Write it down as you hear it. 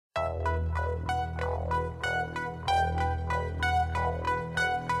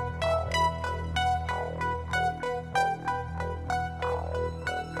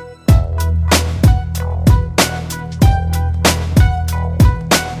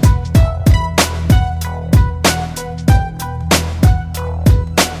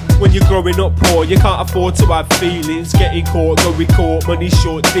growing up poor, you can't afford to have feelings. Getting caught, going caught, money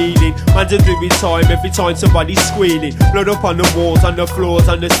short dealing. Man's are doing time every time somebody's squealing. Blood up on the walls, on the floors,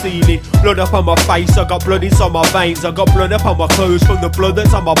 on the ceiling. Blood up on my face, I got blood inside my veins. I got blood up on my clothes from the blood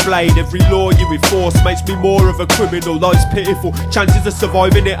that's on my blade. Every law you enforce makes me more of a criminal. Life's pitiful, chances of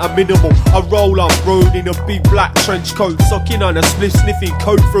surviving it are minimal. I roll on road in a big black trench coat, sucking on a spliff, sniffing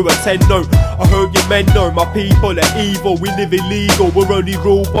coke through a 10 note. I hope you men know my people are evil. We live illegal, we're only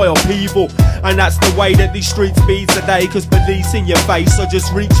ruled by upheaval. And that's the way that these streets be today, cause police in your face, so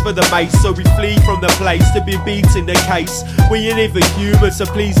just reach for the mace. So we flee from the place to be beating the case. We ain't even human, so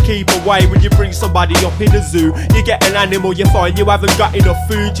please keep away. When you bring somebody up in a zoo, you get an animal, you find you haven't got enough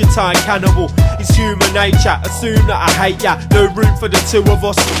food, you turn cannibal. It's human nature, assume that I hate ya. No room for the two of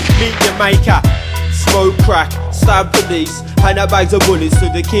us, meet your maker. Smoke crack, stab police, hand out bags of bullets to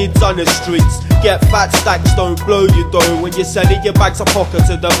the kids on the streets. Get fat stacks, don't blow your dough when you're selling your bags of pocket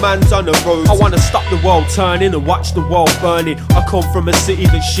to the mans on the roads. I wanna stop the world turning and watch the world burning. I come from a city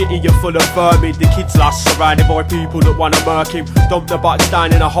that's shitty and full of vermin. The kids lost, surrounded by people that wanna murk him. Dump the box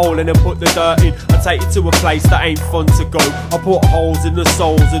down in a hole and then put the dirt in. I take it to a place that ain't fun to go. I put holes in the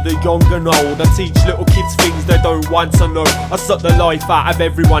souls of the young and old. I teach little kids things they don't want to know. I suck the life out of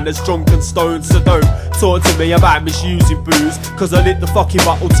everyone that's drunk and stoned. So don't talk to me about misusing booze, cause I lit the fucking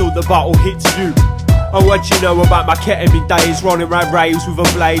bottle till the bottle hits you. Oh, what you know about my ketamine days, running round raves with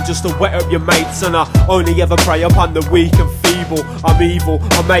a blade just to wet up your mates. And I only ever prey upon the weak and feeble. I'm evil,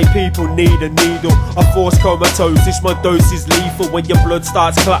 I make people need a needle. I force comatose, my dose is lethal. When your blood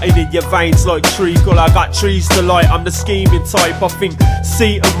starts clotting in your veins like treacle. I got trees to light, I'm the scheming type. I think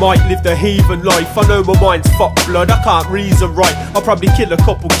Satan might live the heathen life. I know my mind's fucked blood, I can't reason right. I'll probably kill a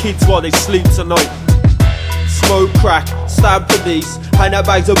couple kids while they sleep tonight. Smoke crack, stab police, hand out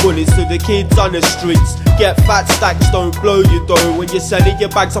bags of bullets to the kids on the streets. Get fat stacks, don't blow your dough when you're selling your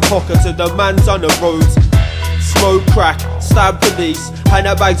bags of pocket to the mans on the roads. Smoke crack, stab police, hand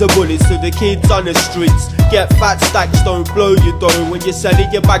out bags of bullets to the kids on the streets. Get fat stacks, don't blow your dough when you're selling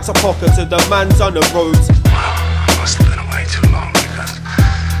your bags of pocket to the mans on the roads. Wow, I must have been away too long because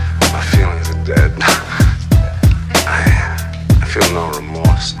my feelings are dead. I feel no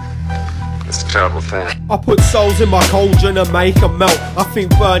remorse. It's a terrible thing. I put souls in my cauldron and make them melt. I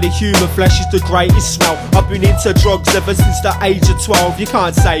think burning human flesh is the greatest smell. I've been into drugs ever since the age of 12. You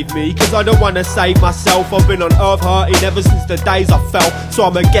can't save me, cause I don't wanna save myself. I've been on earth hurting ever since the days I fell. So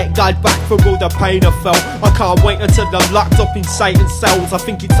I'ma get God back for all the pain I felt. I can't wait until I'm locked up in Satan's cells. I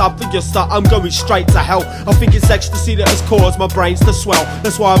think it's obvious that I'm going straight to hell. I think it's ecstasy that has caused my brains to swell.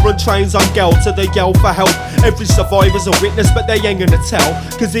 That's why I run trains on girl till they yell for help. Every survivor's a witness but they ain't gonna tell,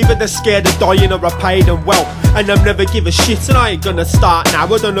 cause either they're scared of dying or are paid and well. And I'm never give a shit and I ain't gonna start now.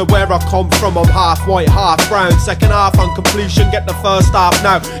 I don't know where I come from, I'm half white, half brown. Second half on completion, get the first half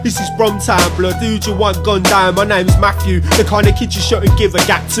now. This is Bromtown blood, who'd you want gunned down? My name's Matthew, the kind of kid you shouldn't give a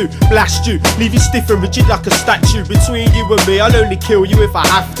gap to. Blast you, leave you stiff and rigid like a statue. Between you and me, I'll only kill you if I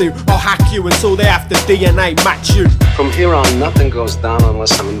have to. I'll hack you until they have to DNA match you. From here on, nothing goes down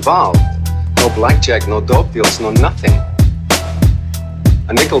unless I'm involved. No blackjack, no dope deals, no nothing.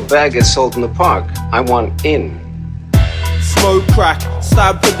 A nickel bag gets sold in the park. I want in. Smoke crack,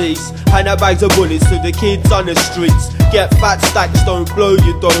 stab police, hand out bags of bullets to the kids on the streets. Get fat stacks, don't blow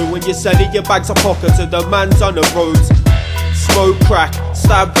your dough when you're selling your bags of pocket to the mans on the roads. Smoke crack,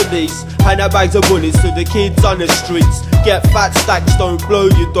 stab police, hand out bags of bullets to the kids on the streets. Get fat stacks, don't blow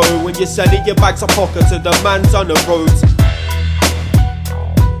your dough when you're selling your bags of pocket to the mans on the roads.